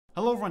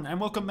Hello everyone and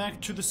welcome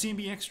back to the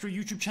CMB Extra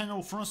YouTube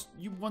channel for us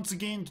once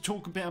again to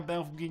talk about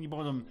Bikini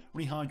Bottom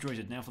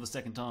Rehydrated now for the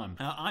second time.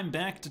 I'm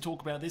back to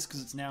talk about this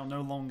because it's now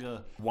no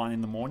longer 1 in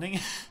the morning.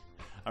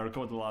 I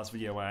recorded the last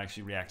video where I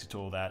actually reacted to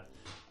all that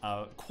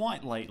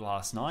quite late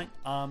last night.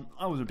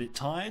 I was a bit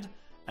tired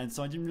and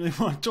so I didn't really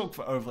want to talk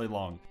for overly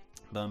long.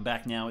 But I'm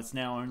back now, it's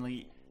now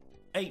only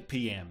 8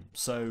 PM,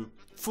 so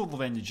full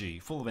of energy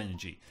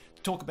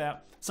to talk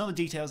about some of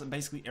the details and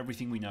basically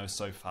everything we know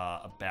so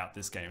far about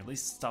this game, at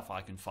least stuff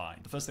I can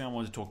find. The first thing I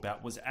wanted to talk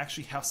about was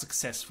actually how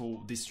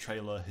successful this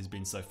trailer has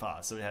been so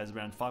far. So it has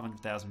around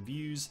 500,000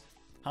 views,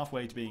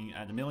 halfway to being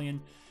at 1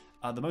 million.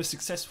 The most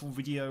successful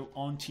video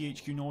on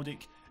THQ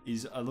Nordic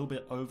is a little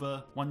bit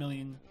over 1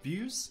 million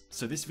views.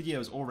 So this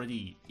video is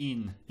already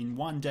in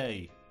one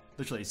day,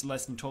 literally it's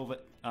less than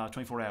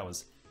 24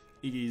 hours.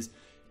 It is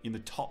in the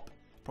top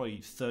probably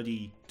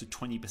 30 to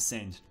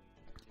 20%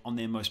 on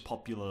their most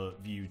popular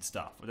viewed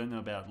stuff. I don't know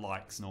about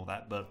likes and all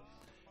that, but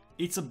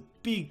it's a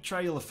big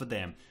trailer for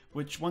them,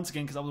 which once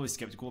again, because I was always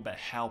skeptical about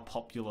how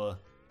popular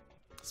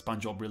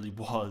SpongeBob really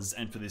was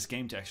and for this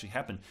game to actually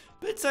happen.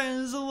 But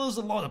there's a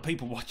lot of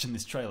people watching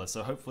this trailer,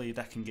 so hopefully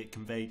that can get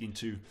conveyed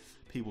into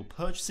people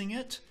purchasing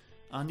it.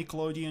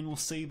 Nickelodeon will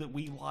see that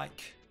we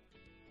like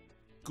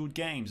good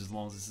games as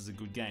long as this is a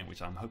good game,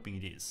 which I'm hoping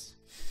it is.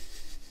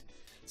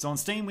 So on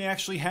Steam we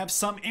actually have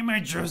some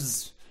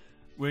images,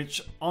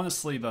 which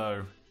honestly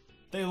though,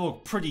 they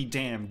look pretty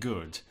damn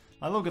good.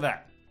 Like, look at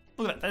that.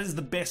 Look at that. That is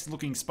the best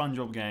looking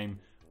SpongeBob game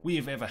we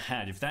have ever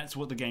had, if that's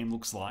what the game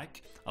looks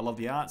like. I love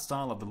the art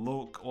style, I love the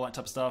look, all that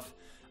type of stuff.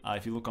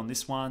 If you look on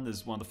this one,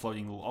 there's one of the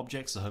floating little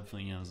objects, so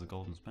hopefully, you know, there's a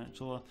golden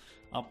spatula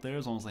up there,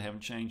 as long as they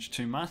haven't changed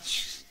too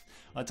much.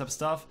 That type of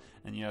stuff.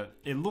 And you know,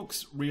 it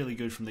looks really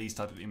good from these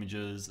type of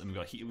images. And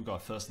we've got a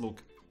first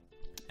look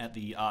at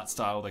the art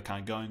style they're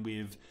kind of going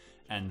with.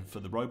 And for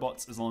the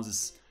robots, as long as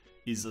this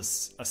is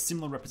a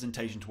similar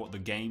representation to what the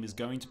game is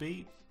going to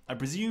be. I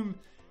presume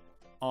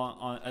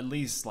on at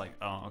least like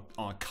on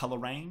a color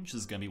range,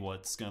 this is going to be what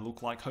it's going to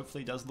look like.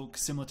 Hopefully it does look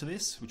similar to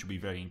this, which will be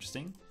very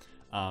interesting.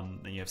 Then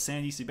you have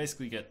Sandy, so you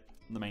basically get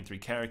the main 3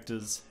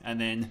 characters, and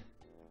then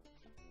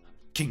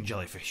King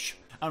Jellyfish.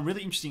 A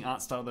really interesting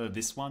art style though,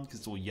 this one, because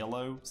it's all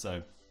yellow,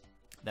 so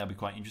that'll be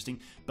quite interesting.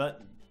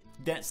 But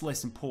that's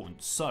less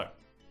important. So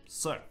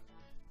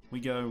we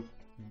go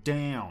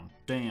down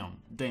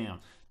to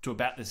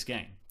about this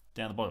game.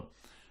 Down the bottom.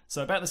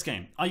 So about this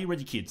game, are you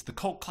ready kids? The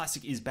cult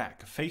classic is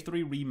back,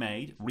 faithfully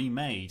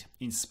remade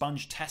in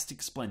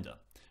Sponge-tastic splendor.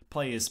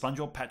 Play as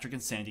SpongeBob, Patrick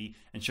and Sandy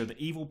and show the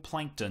evil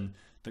plankton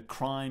that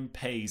crime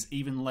pays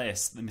even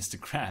less than Mr.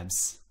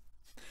 Krabs.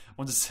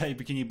 Want to save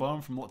Bikini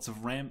Bottom from lots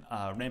of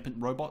rampant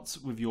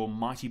robots with your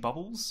mighty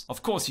bubbles?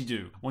 Of course you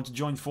do. Want to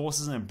join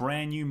forces in a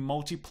brand new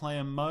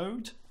multiplayer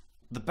mode?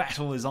 The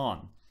battle is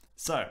on.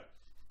 So,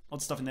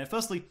 lots of stuff in there.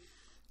 Firstly,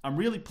 I'm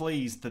really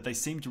pleased that they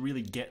seem to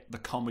really get the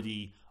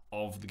comedy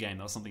of the game.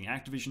 That was something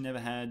Activision never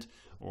had,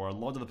 or a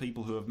lot of the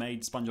people who have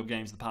made SpongeBob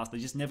games in the past, they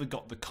just never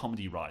got the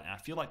comedy right. And I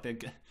feel like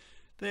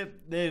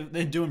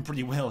they're doing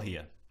pretty well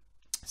here.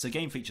 So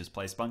game features: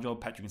 play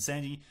SpongeBob, Patrick and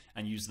Sandy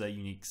and use their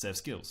unique set of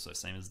skills, so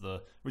same as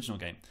the original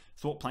game.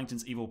 Thwart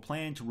Plankton's evil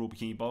plan to rule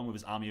Bikini Bottom with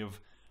his army of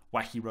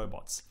wacky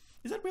robots.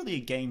 Is that really a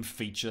game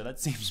feature? That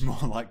seems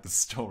more like the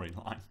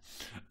storyline.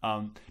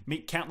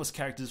 Meet countless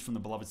characters from the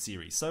beloved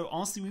series. So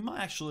honestly, we might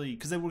actually,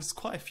 because there was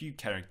quite a few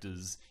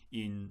characters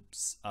in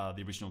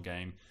the original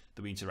game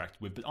that we interacted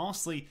with, but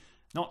honestly,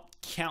 not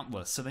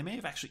countless. So they may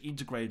have actually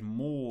integrated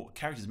more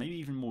characters, maybe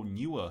even more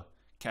newer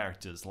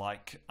characters.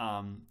 Like,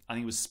 I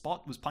think it was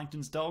Spot, was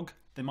Plankton's dog.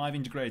 They might have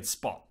integrated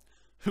Spot.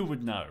 Who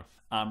would know?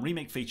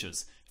 Remake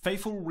features.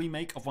 Faithful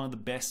remake of one of the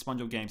best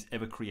SpongeBob games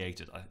ever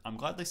created. I'm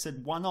glad they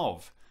said one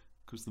of,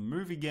 because the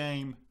movie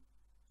game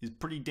is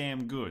pretty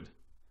damn good.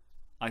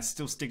 I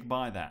still stick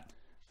by that.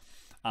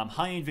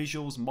 High-end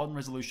visuals, modern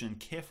resolution, and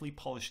carefully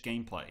polished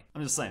gameplay.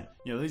 I'm just saying,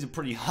 you know, these are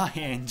pretty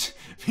high-end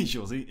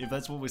visuals. If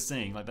that's what we're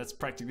seeing, like that's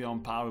practically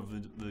on par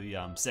with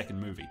the second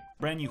movie.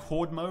 Brand new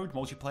Horde mode,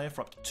 multiplayer for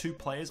up to 2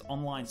 players,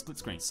 online split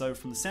screen. So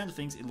from the sound of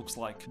things, it looks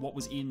like what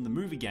was in the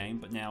movie game,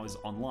 but now is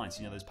online. So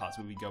you know those parts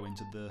where we go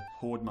into the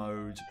Horde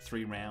mode,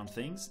 3-round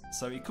things.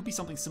 So it could be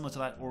something similar to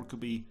that, or it could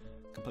be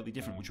completely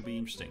different, which will be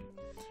interesting.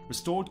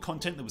 Restored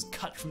content that was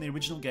cut from the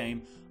original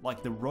game,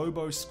 like the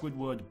Robo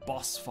Squidward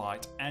boss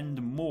fight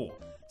and more.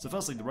 So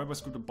firstly, the Robo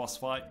Squidward boss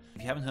fight.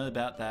 If you haven't heard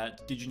about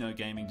that, Did You Know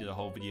Gaming did a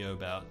whole video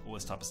about all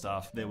this type of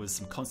stuff. There was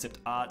some concept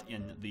art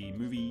in the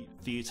movie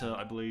theater,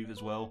 I believe,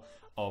 as well,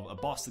 of a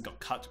boss that got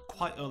cut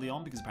quite early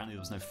on because apparently there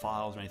was no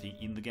files or anything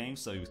in the game,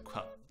 so it was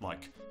cut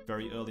like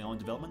very early on in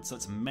development. So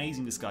it's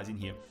amazing this guy's in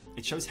here.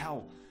 It shows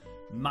how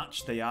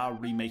much they are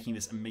remaking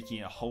this and making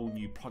it a whole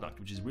new product,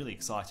 which is really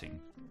exciting.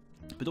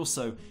 But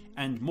also,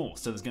 and more.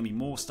 So there's going to be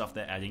more stuff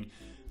they're adding.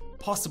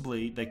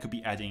 Possibly they could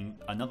be adding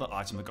another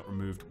item that got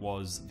removed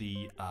was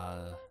the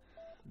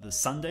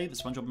sundae that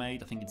SpongeBob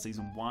made, I think in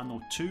season 1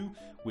 or 2,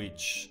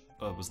 which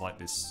was like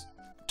this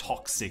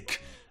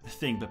toxic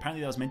thing. But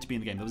apparently that was meant to be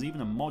in the game. There was even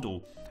a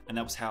model, and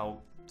that was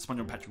how SpongeBob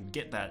and Patrick will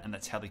get that, and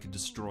that's how they can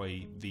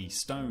destroy the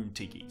stone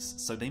tikis.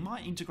 So they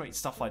might integrate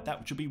stuff like that,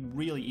 which would be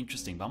really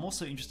interesting. But I'm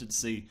also interested to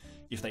see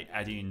if they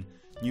add in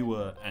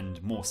newer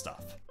and more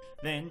stuff.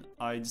 Then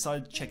I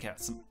decided to check out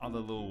some other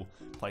little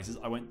places.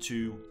 I went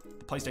to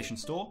the PlayStation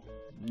Store.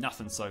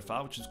 Nothing so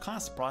far, which is kind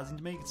of surprising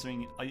to me,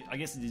 considering I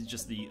guess it is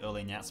just the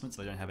early announcements.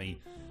 They don't have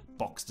any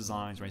box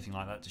designs or anything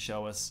like that to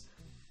show us.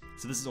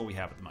 So this is all we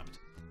have at the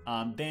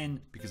moment. Then,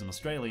 because I'm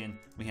Australian,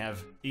 we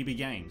have EB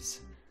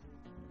Games.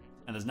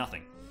 And there's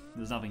nothing.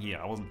 There's nothing here.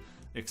 I wasn't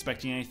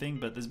expecting anything,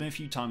 but there's been a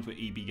few times where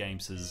EB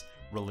Games has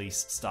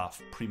released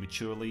stuff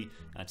prematurely.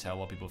 That's how a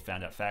lot of people have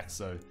found out facts,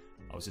 so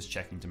I was just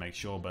checking to make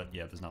sure, but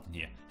yeah, there's nothing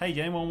here. Hey,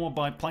 anyone want to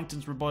buy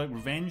Plankton's Robotic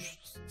Revenge?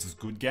 It's a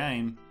good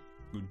game.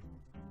 Good.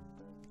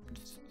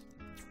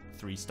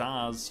 3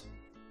 stars.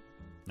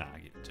 Nah, I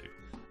give it 2.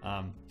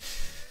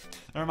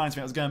 That reminds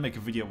me, I was going to make a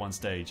video at one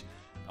stage.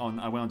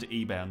 I went onto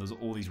eBay and there's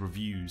all these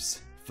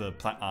reviews for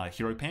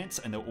Hero Pants,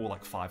 and they're all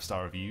like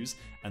 5-star reviews,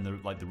 and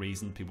the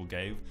reason people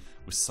gave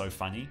was so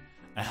funny.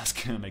 And I was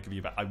going to make a video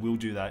about it. I will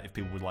do that if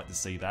people would like to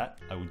see that.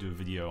 I will do a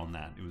video on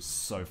that. It was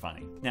so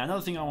funny. Now,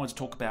 another thing I wanted to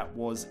talk about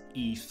was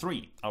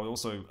E3.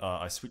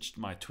 I switched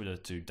my Twitter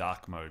to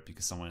dark mode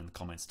because someone in the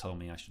comments told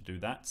me I should do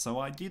that. So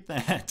I did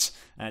that,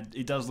 and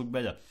it does look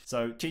better.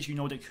 So, THQ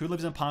Nordic, who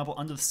lives in a pineapple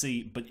under the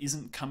sea but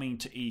isn't coming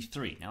to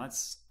E3. Now,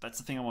 that's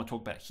the thing I want to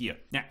talk about here.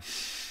 Now,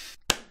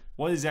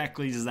 what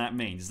exactly does that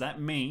mean? Does that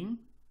mean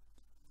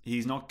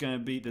there's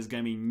going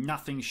to be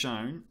nothing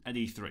shown at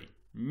E3?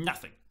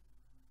 Nothing.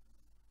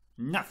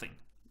 Nothing.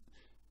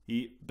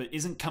 But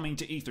isn't coming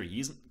to E3.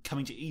 He isn't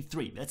coming to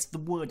E3. That's the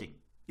wording.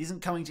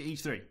 Isn't coming to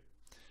E3.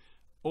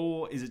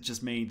 Or is it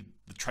just mean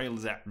the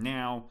trailer's out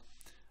now?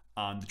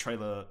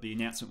 The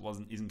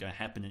announcement isn't going to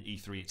happen at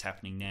E3. It's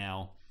happening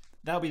now.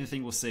 That'll be the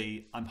thing we'll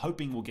see. I'm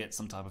hoping we'll get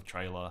some type of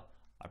trailer.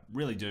 I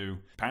really do.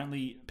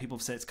 Apparently, people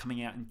have said it's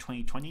coming out in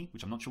 2020,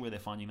 which I'm not sure where they're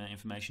finding that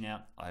information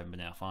out. I haven't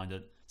been able to find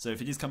it. So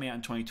if it is coming out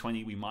in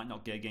 2020, we might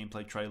not get a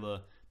gameplay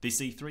trailer this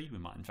E3. We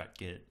might, in fact,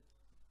 get it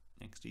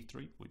next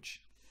E3,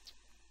 which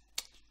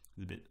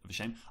is a bit of a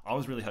shame. I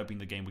was really hoping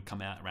the game would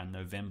come out around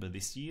November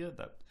this year.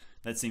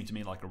 That seemed to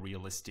me like a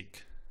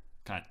realistic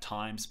kind of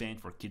time span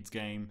for a kids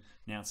game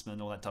announcement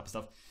and all that type of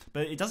stuff.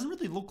 But it doesn't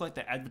really look like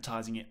they're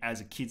advertising it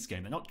as a kids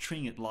game. They're not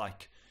treating it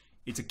like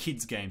it's a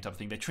kids game type of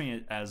thing. They're treating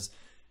it as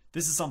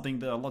this is something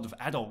that a lot of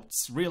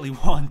adults really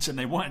want and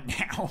they want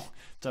now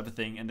type of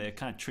thing, and they're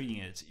kind of treating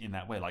it in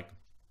that way. Like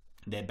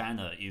their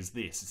banner is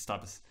this. It's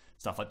type of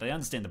stuff. Like they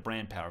understand the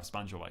brand power of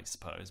SpongeBob, I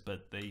suppose,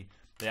 but they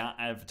aren't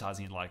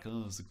advertising it like,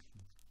 oh,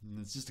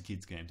 it's just a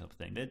kids game type of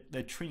thing.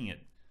 They're treating it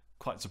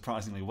quite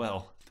surprisingly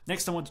well.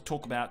 Next I want to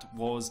talk about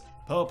was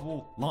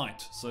Purple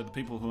Light. So the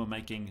people who are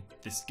making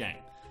this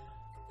game.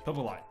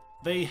 Purple Light.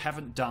 They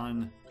haven't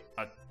done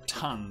a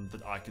ton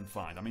that I can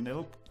find. I mean, it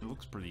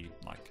looks pretty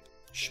like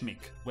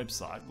schmick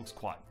website. Looks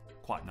quite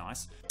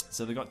nice.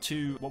 So they've got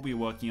 2, what we're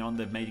working on.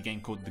 They've made a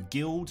game called The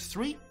Guild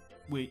 3,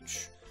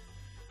 which,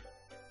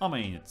 I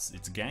mean, it's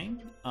a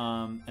game,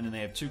 and then they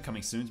have 2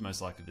 coming soon.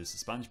 Most likely this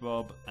is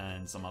SpongeBob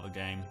and some other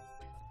game.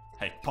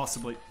 Hey,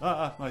 possibly.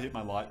 I hit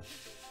my light.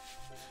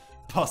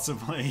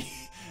 Possibly,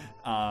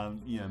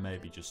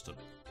 maybe just a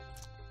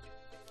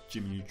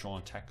Jimmy Neutron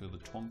Attack of the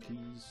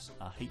Twonkies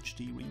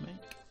HD remake.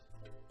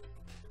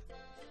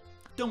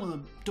 Don't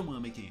want to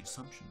make any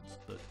assumptions,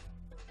 but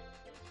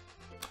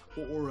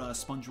or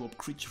SpongeBob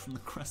Creature from the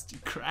Krusty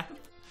Krab.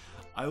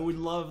 I would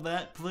love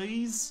that,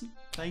 please.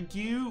 Thank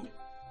you.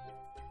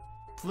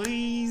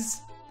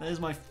 Please. That is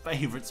my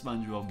favorite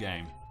SpongeBob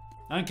game.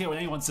 I don't care what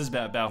anyone says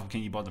about Battle for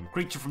Bikini Bottom.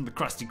 Creature from the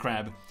Krusty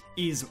Krab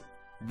is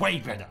way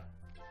better.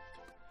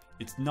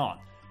 It's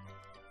not.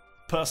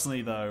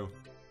 Personally, though,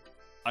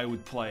 I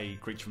would play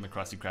Creature from the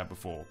Krusty Krab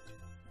before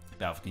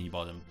Battle for Bikini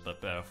Bottom,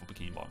 but Battle for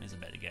Bikini Bottom is a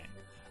better game.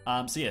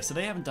 So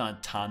they haven't done a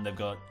ton. They've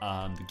got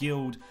the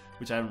Guild,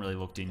 which I haven't really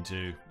looked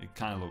into. It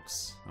kind of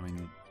looks, I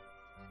mean,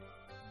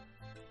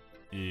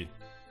 yeah,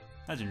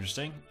 that's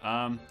interesting.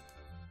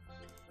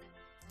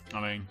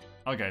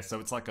 Okay, so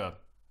it's like a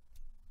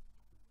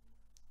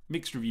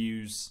mixed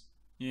reviews.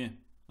 Yeah,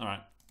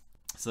 alright.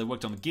 So they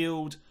worked on the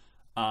Guild,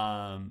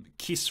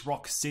 Kiss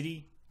Rock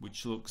City,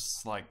 which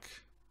looks like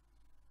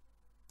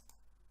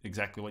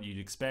exactly what you'd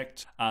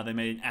expect. They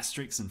made an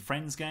Asterix and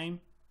Friends game.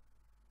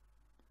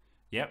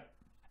 Yep.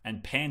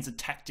 And Panzer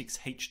Tactics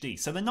HD.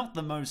 So they're not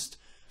the most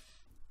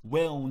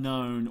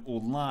well-known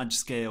or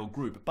large-scale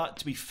group. But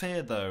to be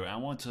fair, though, I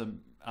want to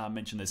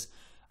mention this.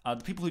 The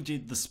people who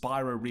did the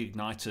Spyro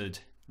Reignited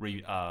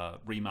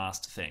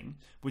remastered thing,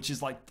 which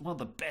is like one of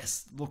the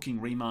best-looking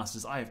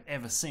remasters I have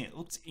ever seen. It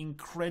looks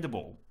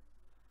incredible.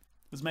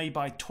 It was made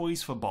by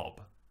Toys for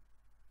Bob.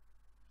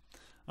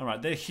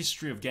 Alright, their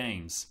history of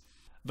games.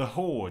 The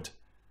Horde.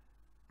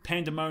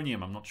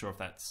 Pandemonium, I'm not sure if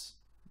that's...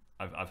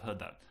 I've heard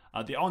that.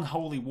 The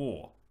Unholy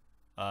War.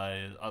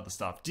 Other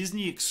stuff.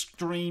 Disney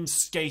Extreme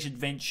Skate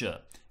Adventure.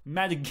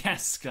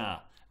 Madagascar.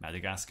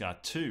 Madagascar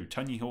 2.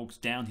 Tony Hawk's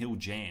Downhill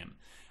Jam.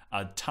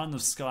 A ton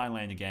of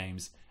Skylander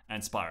games.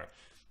 And Spyro.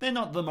 They're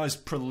not the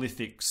most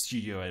prolific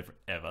studio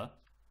ever.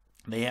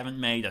 They haven't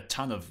made a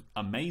ton of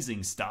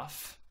amazing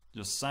stuff.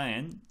 Just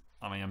saying.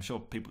 I mean, I'm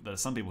sure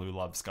there's some people who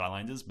love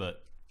Skylanders,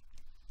 but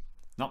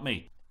not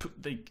me.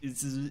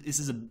 This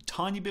is a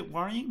tiny bit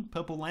worrying,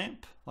 Purple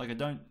Lamp. Like, I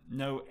don't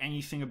know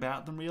anything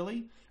about them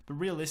really. But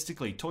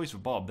realistically, Toys for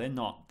Bob, they're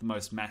not the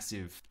most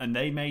massive. And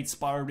they made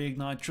Spyro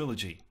Reignited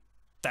Trilogy.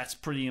 That's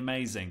pretty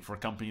amazing for a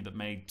company that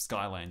made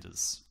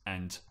Skylanders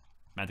and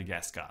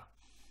Madagascar.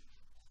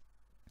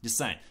 Just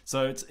saying.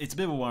 So it's a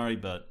bit of a worry,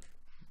 but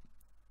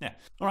yeah.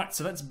 Alright,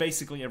 so that's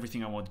basically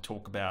everything I want to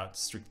talk about,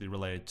 strictly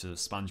related to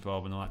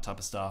SpongeBob and all that type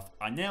of stuff.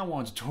 I now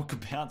want to talk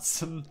about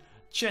some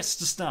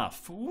Chester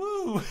stuff.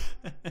 Woo!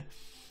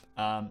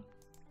 I'll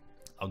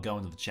go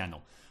into the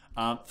channel.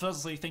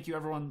 Firstly, thank you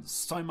everyone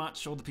so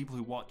much, all the people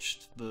who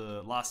watched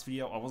the last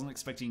video. I wasn't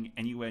expecting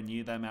anywhere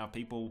near that amount of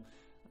people.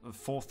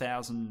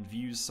 4,000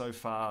 views so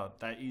far.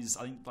 That is,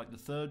 I think, like the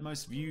third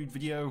most viewed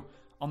video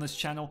on this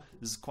channel.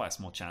 This is quite a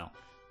small channel,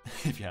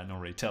 if you hadn't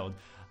already told.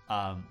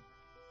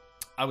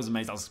 I was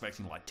amazed. I was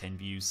expecting like 10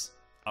 views.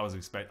 I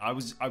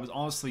was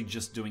honestly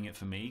just doing it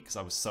for me because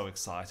I was so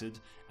excited,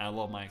 and a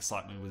lot of my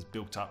excitement was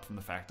built up from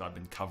the fact I've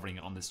been covering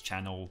it on this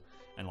channel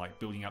and like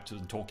building up to it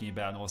and talking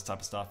about it and all this type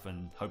of stuff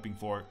and hoping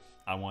for it.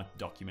 I wanted to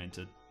document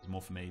it. It was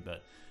more for me,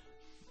 but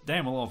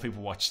damn, a lot of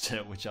people watched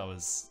it, which I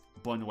was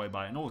blown away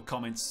by, and all the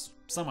comments,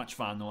 so much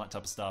fun and all that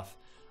type of stuff.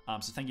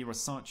 So thank you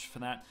so much for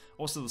that.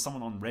 Also, there was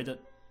someone on Reddit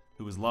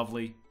who was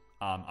lovely.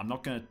 I'm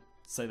not going to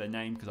say their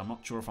name because I'm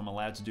not sure if I'm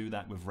allowed to do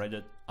that with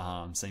Reddit,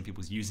 saying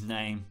people's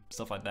username,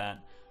 stuff like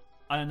that.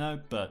 I don't know,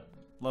 but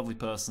lovely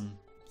person.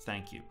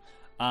 Thank you.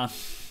 I've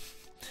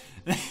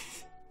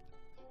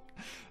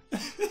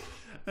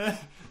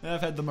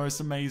had the most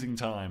amazing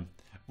time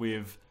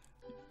with,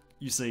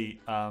 you see,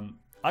 I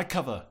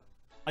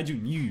do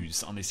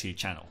news on this here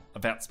channel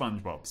about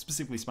SpongeBob,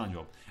 specifically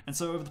SpongeBob. And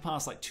so over the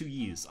past like 2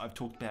 years, I've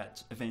talked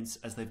about events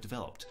as they've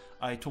developed.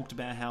 I talked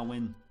about how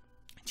when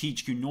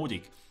THQ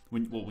Nordic,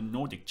 when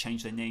Nordic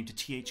changed their name to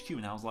THQ,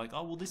 and I was like,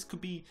 oh well, this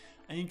could be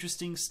an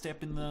interesting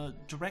step in the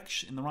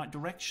right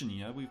direction.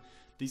 You know,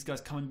 these guys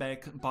coming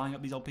back, buying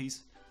up these LPs,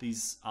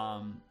 these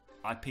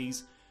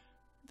IPs,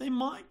 they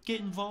might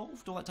get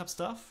involved, all that type of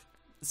stuff.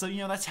 So, you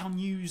know, that's how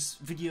news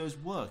videos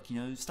work.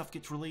 You know, stuff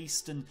gets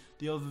released and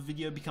the other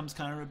video becomes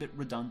kind of a bit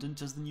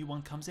redundant as the new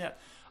one comes out.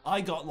 I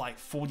got like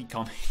 40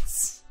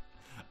 comments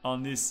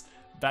on this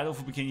Battle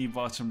for Bikini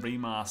Bottom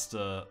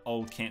remaster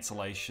old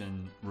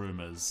cancellation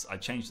rumors. I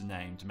changed the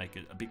name to make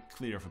it a bit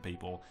clearer for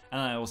people, and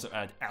I also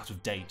add out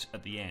of date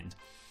at the end.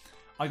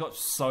 I got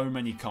so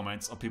many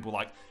comments of people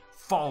like,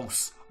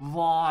 false,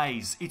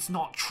 lies, it's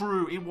not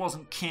true, it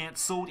wasn't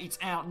cancelled, it's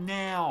out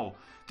now.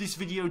 This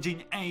video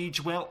didn't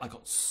age well. I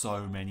got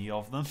so many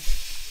of them.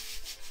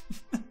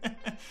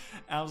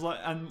 I was like,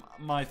 and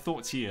my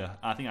thoughts here,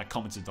 I think I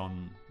commented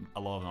on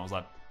a lot of them. I was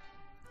like,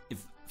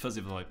 if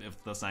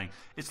they're saying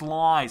it's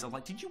lies, I'm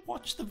like, did you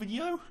watch the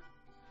video?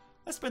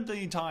 I spent the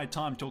entire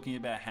time talking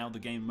about how the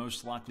game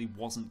most likely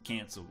wasn't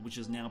cancelled, which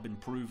has now been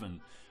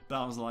proven.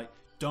 But I was like,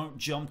 don't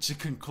jump to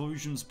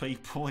conclusions,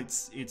 people.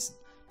 It's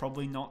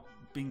probably not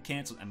been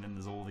cancelled. And then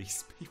there's all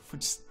these people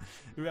just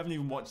who haven't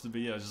even watched the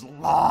video, just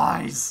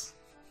lies.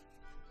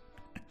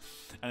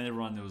 And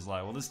everyone was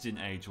like, well, this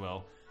didn't age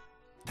well.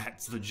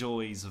 That's the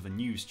joys of a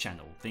news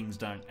channel. Things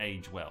don't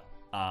age well.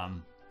 But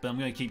I'm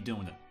going to keep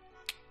doing it.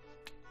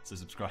 So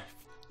subscribe.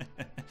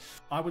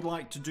 I would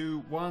like to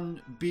do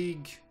one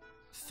big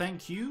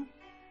thank you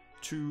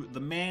to the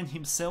man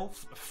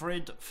himself,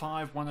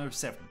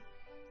 Fred5107.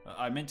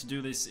 I meant to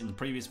do this in the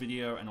previous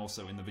video and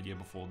also in the video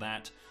before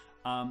that.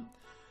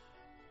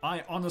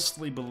 I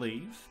honestly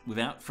believe,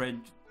 without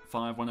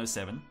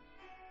Fred5107,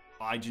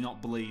 I do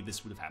not believe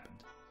this would have happened.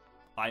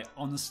 I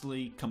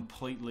honestly,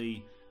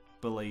 completely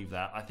believe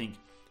that. I think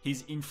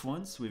his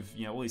influence with,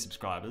 you know, all these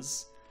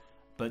subscribers,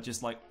 but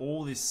just like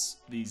all these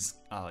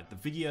like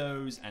the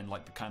videos and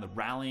like the kind of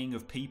rallying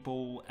of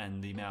people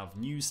and the amount of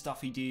news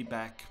stuff he did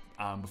back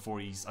before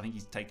I think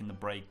he's taken the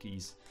break.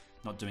 He's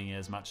not doing it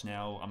as much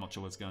now. I'm not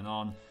sure what's going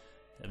on.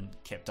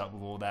 Haven't kept up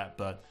with all that,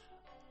 but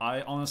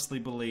I honestly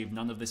believe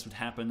none of this would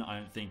happen. I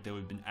don't think there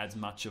would have been as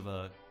much of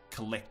a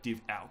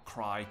collective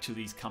outcry to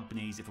these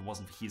companies if it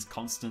wasn't for his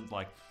constant,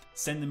 like,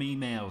 send them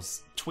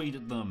emails, tweet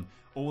at them,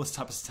 all this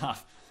type of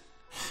stuff.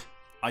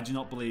 I do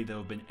not believe there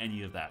would have been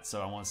any of that.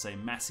 So I want to say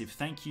massive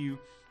thank you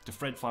to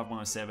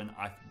Fred5107.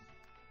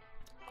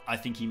 I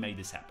think he made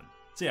this happen.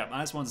 So yeah,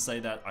 I just wanted to say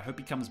that. I hope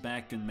he comes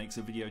back and makes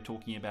a video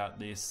talking about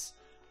this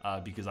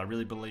because I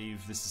really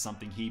believe this is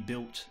something he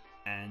built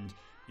and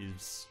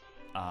is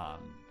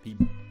he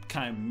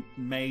kind of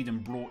made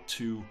and brought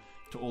to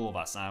all of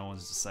us. And I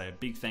wanted to say a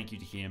big thank you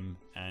to him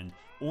and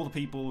all the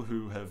people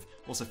who have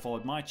also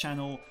followed my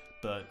channel,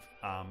 but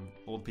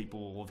all the people,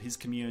 all of his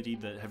community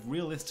that have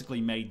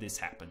realistically made this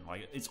happen.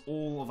 Like, it's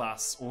all of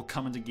us all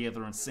coming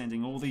together and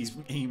sending all these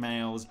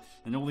emails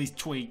and all these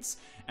tweets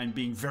and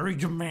being very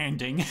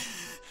demanding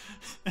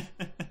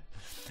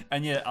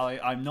And yeah,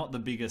 I'm not the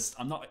biggest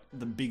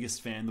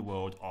fan in the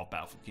world of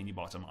Battlefield Bikini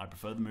Bottom. I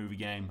prefer the movie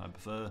game. I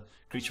prefer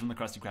Creature from the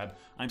Krusty Krab.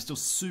 I'm still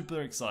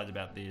super excited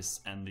about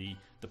this and the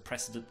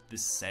precedent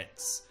this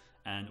sets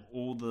and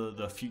all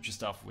the future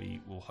stuff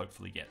we will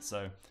hopefully get.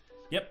 So,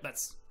 yep,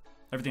 that's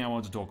everything I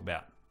wanted to talk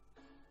about.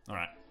 All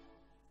right,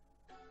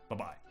 bye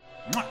bye.